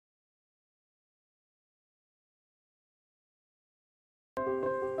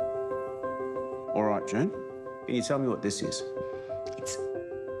June. Can you tell me what this is?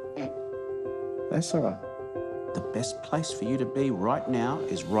 That's all right. The best place for you to be right now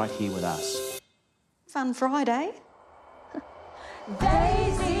is right here with us. Fun Friday.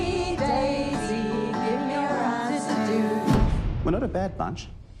 Daisy, Daisy, give me your eyes to do. We're not a bad bunch.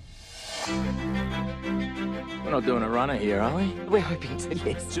 We're not doing a runner here, are we? We're hoping to,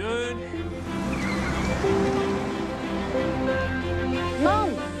 yes. June!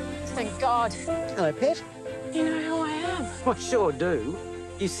 Mum! Thank God. Hello, Pet. You know who I am. I sure do.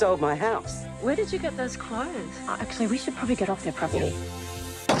 You sold my house. Where did you get those clothes? Actually, we should probably get off their property.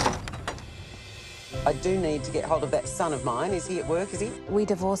 I do need to get hold of that son of mine. Is he at work, is he? We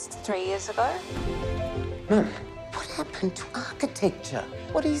divorced 3 years ago. Mum, what happened to architecture?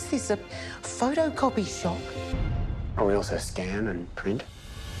 What is this, a photocopy shop? Or we also scan and print.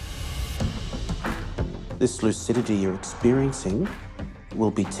 This lucidity you're experiencing will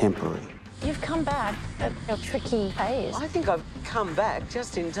be temporary. You've come back at a tricky phase. I think I've come back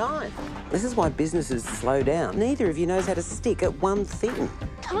just in time. This is why businesses slow down. Neither of you knows how to stick at one thing.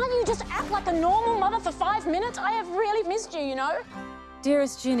 Can't you just act like a normal mother for 5 minutes? I have really missed you, you know?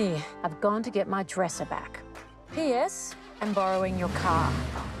 Dearest Ginny, I've gone to get my dresser back. P.S. I'm borrowing your car.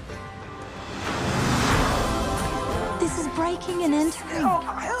 This is breaking and entering. Oh,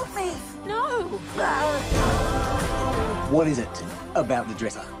 help me! No! What is it about the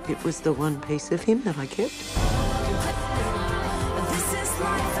dresser? It was the one piece of him that I kept. This is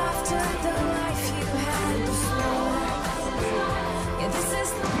life after the life you had before. Yeah, this is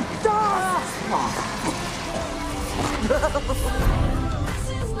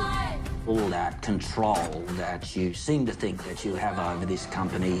life. All that control that you seem to think that you have over this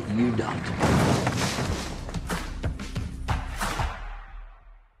company, you don't.